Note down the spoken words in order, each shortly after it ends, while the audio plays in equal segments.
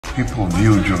People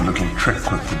viewed your little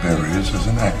trick with the berries as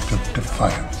an act of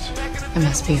defiance. It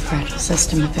must be a fragile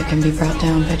system if it can be brought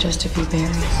down by just a few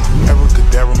berries.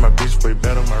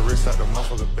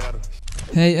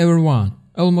 Hey everyone!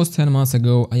 Almost 10 months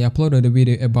ago I uploaded a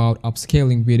video about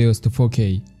upscaling videos to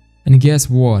 4K. And guess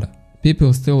what?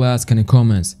 People still ask in the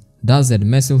comments, does that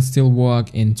method still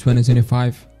work in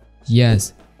 2025?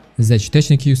 Yes, that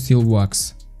technique still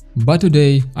works. But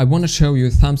today I wanna show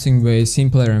you something way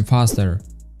simpler and faster.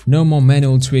 No more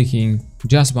manual tweaking,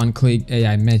 just one-click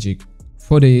AI magic.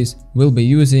 For this, we'll be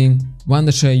using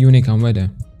Wondershare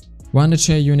UniConverter.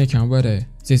 Wondershare UniConverter.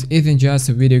 This isn't just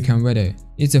a video converter,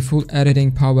 it's a full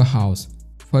editing powerhouse.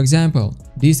 For example,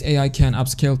 this AI can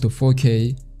upscale to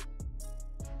 4K,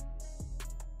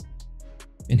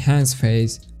 enhance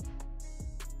face,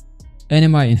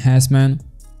 animate enhancement,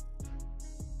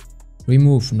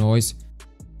 remove noise,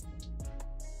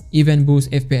 even boost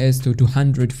FPS to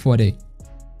 240.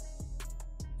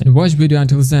 And watch video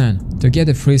until then to get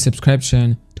a free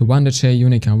subscription to Wondershare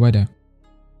UniConverter.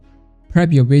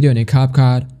 Prep your video in a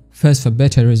CapCut first for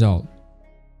better result.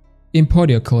 Import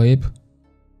your clip,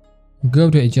 go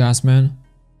to Adjustment,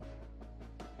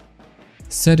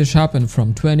 set the sharpen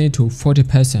from 20 to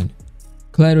 40%,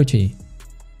 clarity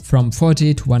from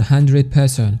 40 to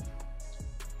 100%,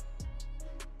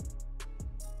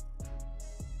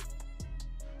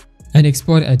 and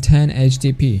export at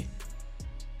 1080p.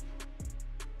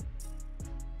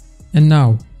 And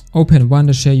now, open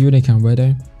Wondershare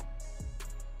UniConverter,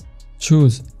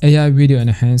 choose AI Video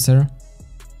Enhancer,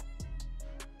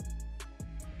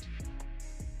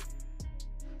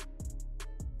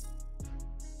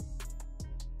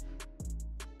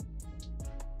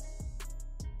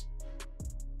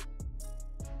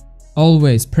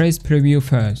 always press preview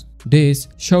first. This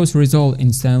shows result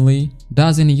instantly,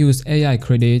 doesn't use AI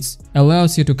credits,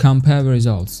 allows you to compare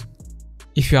results.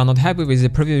 If you are not happy with the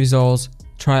preview results,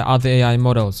 try other AI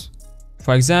models.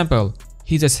 For example,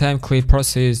 here's the same clip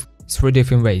processed 3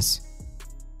 different ways.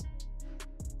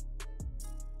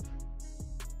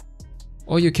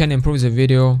 Or you can improve the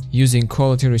video using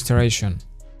quality restoration.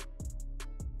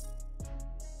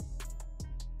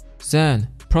 Then,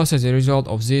 process the result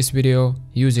of this video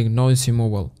using noise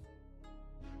removal.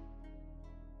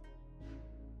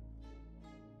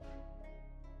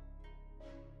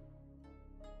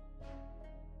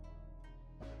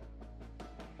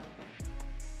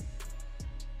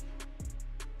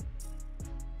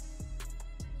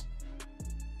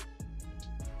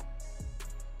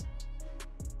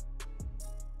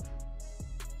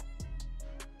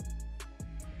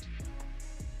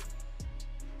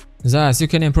 Thus, you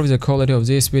can improve the quality of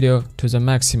this video to the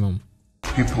maximum.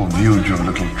 People viewed your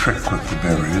little trick with the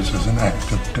berries as an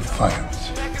act of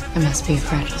defiance. It must be a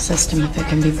fragile system if it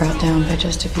can be brought down by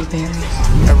just a few berries.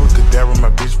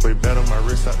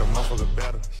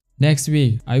 Next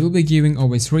week, I will be giving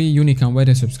away 3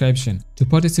 UniConverter subscriptions. To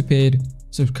participate,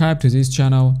 subscribe to this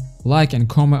channel, like and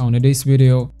comment on this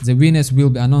video. The winners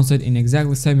will be announced in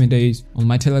exactly 7 days on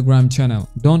my Telegram channel.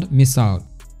 Don't miss out.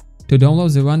 To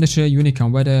download the Wondershare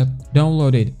UniConverter,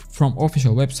 download it from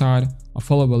official website or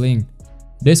follow the link.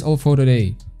 That's all for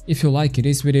today. If you like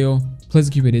this video, please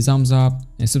give it a thumbs up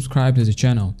and subscribe to the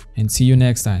channel, and see you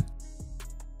next time.